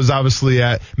 It was obviously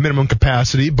at minimum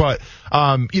capacity, but,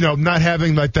 not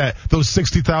having like those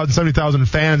 60,000, 70,000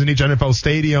 fans in each NFL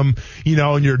stadium,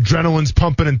 and your adrenaline's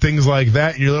pumping and things like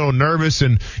that, and you're a little nervous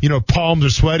and, palms are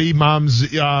sweaty,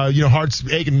 mom's, heart's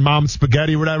aching, mom's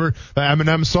spaghetti or whatever, the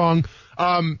Eminem song.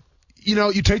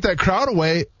 You take that crowd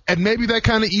away and maybe that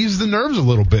kind of eases the nerves a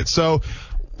little bit. So,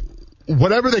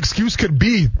 whatever the excuse could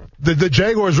be, the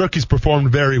Jaguars rookies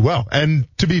performed very well. And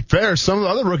to be fair, some of the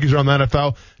other rookies around the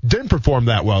NFL didn't perform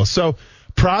that well. So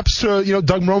props to,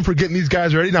 Doug Marrone for getting these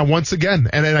guys ready. Now, once again,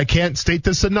 and I can't state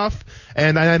this enough,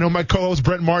 and I know my co-host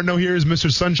Brent Martineau here is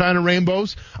Mr. Sunshine and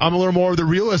Rainbows. I'm a little more of the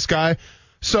realist guy.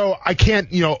 So I can't,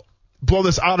 blow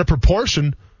this out of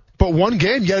proportion. But one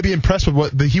game, you got to be impressed with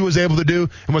what he was able to do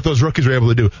and what those rookies were able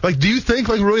to do. Like, do you think,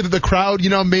 really, that the crowd,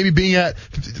 maybe being at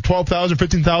 12,000,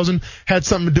 15,000 had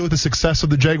something to do with the success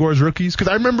of the Jaguars rookies? Because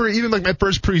I remember even, my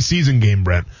first preseason game,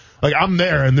 Brent. Like, I'm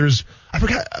there, and it was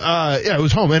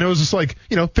home. And it was just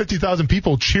 50,000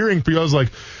 people cheering for you. I was like,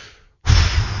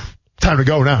 time to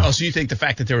go now. Oh, so you think the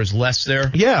fact that there was less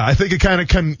there? Yeah, I think it kind of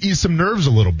can ease some nerves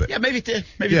a little bit. Yeah, maybe it did.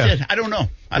 It did. I don't know.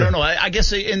 I don't know. I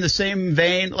guess in the same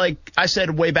vein, like I said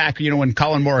way back, when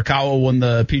Colin Morikawa won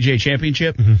the PGA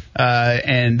Championship,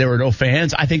 and there were no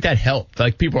fans, I think that helped.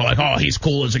 Like, people were like, oh, he's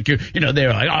cool as a kid. They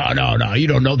were like, oh, no, you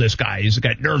don't know this guy. He's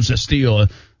got nerves of steel.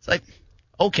 It's like,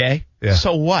 okay,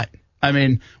 so what? I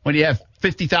mean, when you have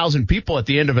 50,000 people at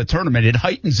the end of a tournament, it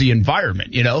heightens the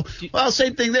environment, Well,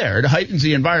 same thing there. It heightens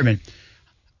the environment.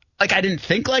 Like, I didn't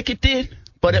think like it did,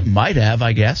 but it might have,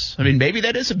 I guess. I mean, maybe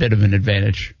that is a bit of an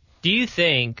advantage. Do you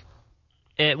think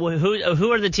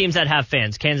who are the teams that have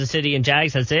fans? Kansas City and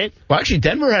Jags, that's it? Well, actually,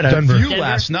 Denver had a few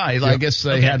last night. I guess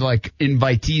they had,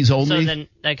 invitees only. So then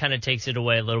that kind of takes it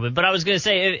away a little bit. But I was going to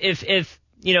say, if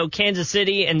Kansas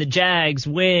City and the Jags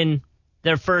win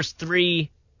their first 3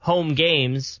 home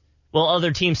games, will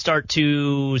other teams start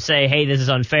to say, hey, this is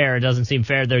unfair, it doesn't seem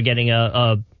fair, they're getting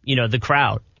the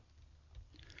crowd?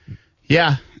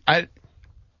 Yeah, I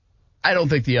don't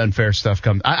think the unfair stuff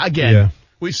comes.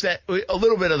 We've said a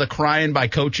little bit of the crying by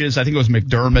coaches. I think it was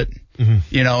McDermott,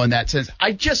 in that sense.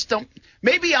 I just don't.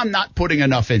 Maybe I'm not putting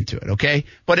enough into it, okay?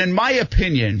 But in my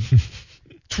opinion,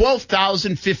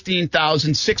 12,000,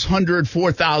 15,000, 600,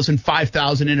 4,000,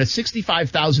 5,000 in a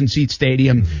 65,000-seat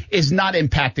stadium is not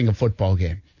impacting a football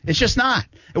game. It's just not.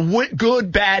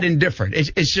 Good, bad, and different.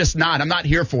 It's just not. I'm not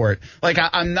here for it. Like,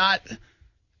 I'm not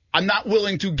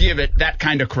willing to give it that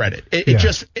kind of credit.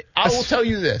 I will tell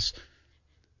you this.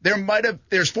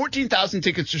 there's 14,000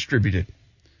 tickets distributed.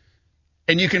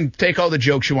 And you can take all the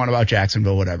jokes you want about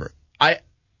Jacksonville, whatever.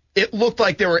 It looked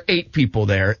like there were 8 people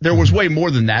there. There was way more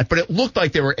than that, but it looked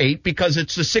like there were 8 because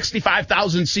it's a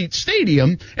 65,000 seat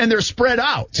stadium and they're spread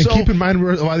out. And keep in mind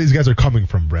where a lot of these guys are coming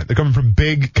from, Brent. They're coming from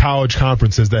big college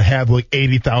conferences that have like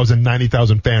 80,000,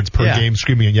 90,000 fans per game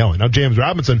screaming and yelling. Now, James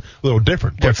Robinson, a little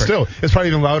different. But still, it's probably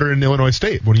even louder in Illinois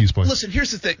State when he's playing. Listen,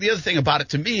 here's the thing. The other thing about it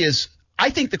to me is I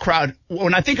think the crowd,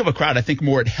 when I think of a crowd, I think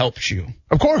more it helps you.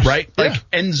 Of course. Right? Like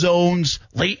end zones,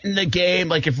 late in the game.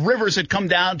 Like if Rivers had come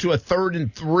down to a 3rd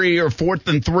and 3 or 4th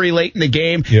and 3 late in the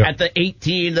game at the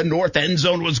 18, the north end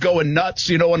zone was going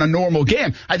nuts, in a normal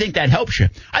game. I think that helps you.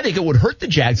 I think it would hurt the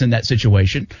Jags in that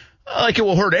situation. Like it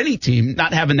will hurt any team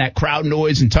not having that crowd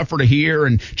noise and tougher to hear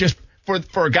and just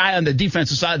for a guy on the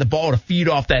defensive side of the ball to feed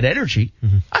off that energy.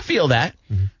 Mm-hmm. I feel that.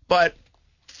 Mm-hmm. But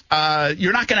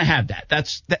you're not going to have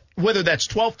that. Whether that's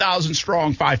 12,000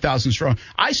 strong, 5,000 strong.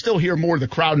 I still hear more of the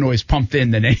crowd noise pumped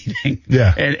in than anything.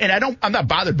 Yeah. And I'm not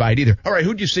bothered by it either. All right,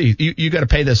 who'd you see? You got to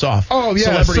pay this off. Oh yeah.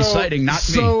 Celebrity sighting, not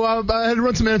me. So I had to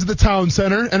run some errands at the town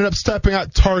center. Ended up stopping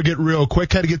at Target real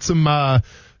quick. Had to get some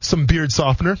beard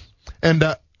softener. And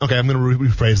okay, I'm going to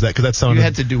rephrase that because that sounded. You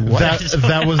had to do what?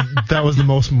 That was the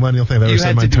most millennial thing I've ever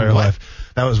said in my entire life.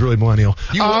 That was really millennial.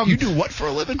 You do what for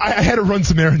a living? I had to run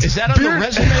some errands. Is that on the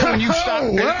resume when you stop?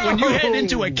 When you head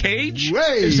into a cage?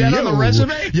 Is that on the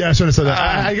resume? Yeah, I should have said that.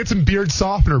 I get some beard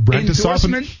softener, Brent.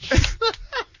 Endorsement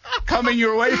coming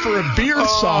your way for a beard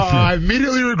softener. I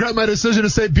immediately regret my decision to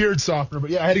say beard softener, but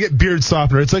yeah, I had to get beard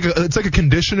softener. It's like a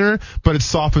conditioner, but it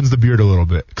softens the beard a little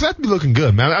bit. Because I have to be looking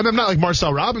good, man. I'm not like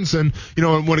Marcel Robinson,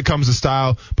 when it comes to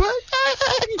style, but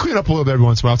I can clean up a little bit every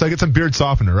once in a while. So I get some beard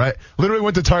softener, right? Literally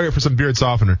went to Target for some beard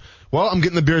softener. Well, I'm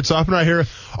getting the beard softener. I hear,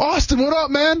 Austin, what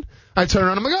up, man? I turn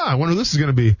around. I'm like, I wonder who this is going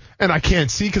to be. And I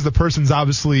can't see because the person's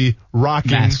obviously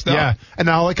rocking. Masked up. Yeah. And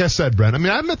now, like I said, Brent,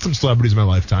 I've met some celebrities in my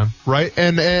lifetime, right?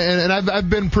 And I've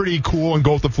been pretty cool and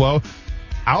go with the flow.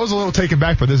 I was a little taken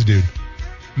back by this dude.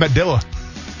 Met Dilla.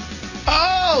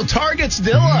 Oh, Target's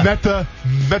Dilla.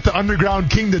 Met the underground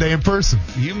king today in person.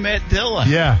 You met Dilla.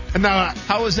 Yeah. And now,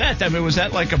 how was that? Was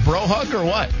that like a bro hug or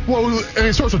what? Well,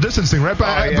 social distancing, right? But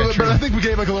I think we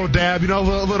gave like a little dab, a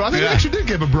little. I think we actually did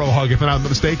give a bro hug, if I'm not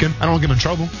mistaken. I don't want to get him in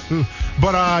trouble. Ooh.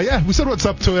 But we said what's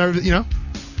up to everything,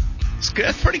 It's good.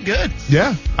 That's pretty good.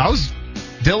 Yeah. I was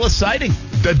Dilla sighting.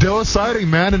 The Dilla sighting,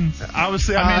 man. And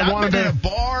obviously, I've been at a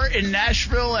bar in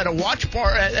Nashville, at a watch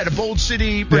bar, at a Bold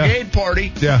City Brigade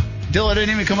party. Yeah. Dilla didn't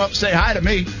even come up and say hi to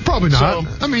me. Probably not.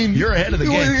 So, you're ahead of the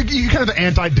game. You're kind of the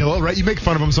anti-Dilla, right? You make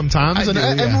fun of him sometimes.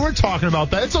 And we're talking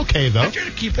about that. It's okay, though. I try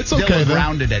to keep Dilla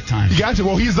grounded at times. You got to.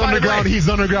 Well, he's the underground. He's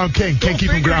the underground king. Can't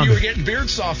keep him grounded. You were getting beard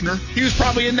softener. He was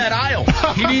probably in that aisle.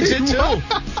 He needs it, too.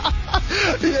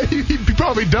 Yeah, he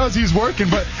probably does. He's working,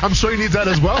 but I'm sure he needs that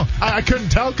as well. I couldn't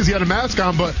tell because he had a mask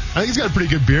on, but I think he's got a pretty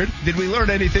good beard. Did we learn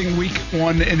anything week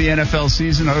 1 in the NFL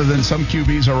season other than some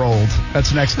QBs are old?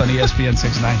 That's next on ESPN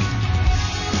 690.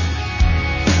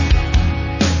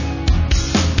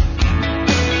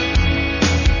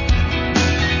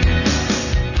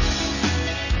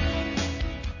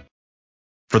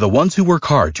 For the ones who work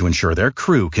hard to ensure their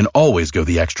crew can always go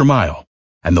the extra mile,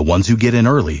 and the ones who get in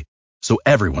early so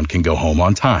everyone can go home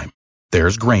on time,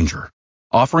 there's Grainger,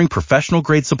 offering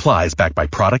professional-grade supplies backed by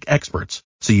product experts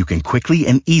so you can quickly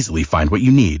and easily find what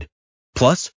you need.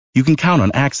 Plus, you can count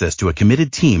on access to a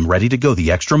committed team ready to go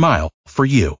the extra mile for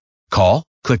you. Call,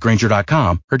 click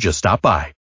Grainger.com, or just stop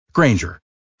by. Grainger,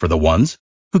 for the ones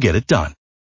who get it done.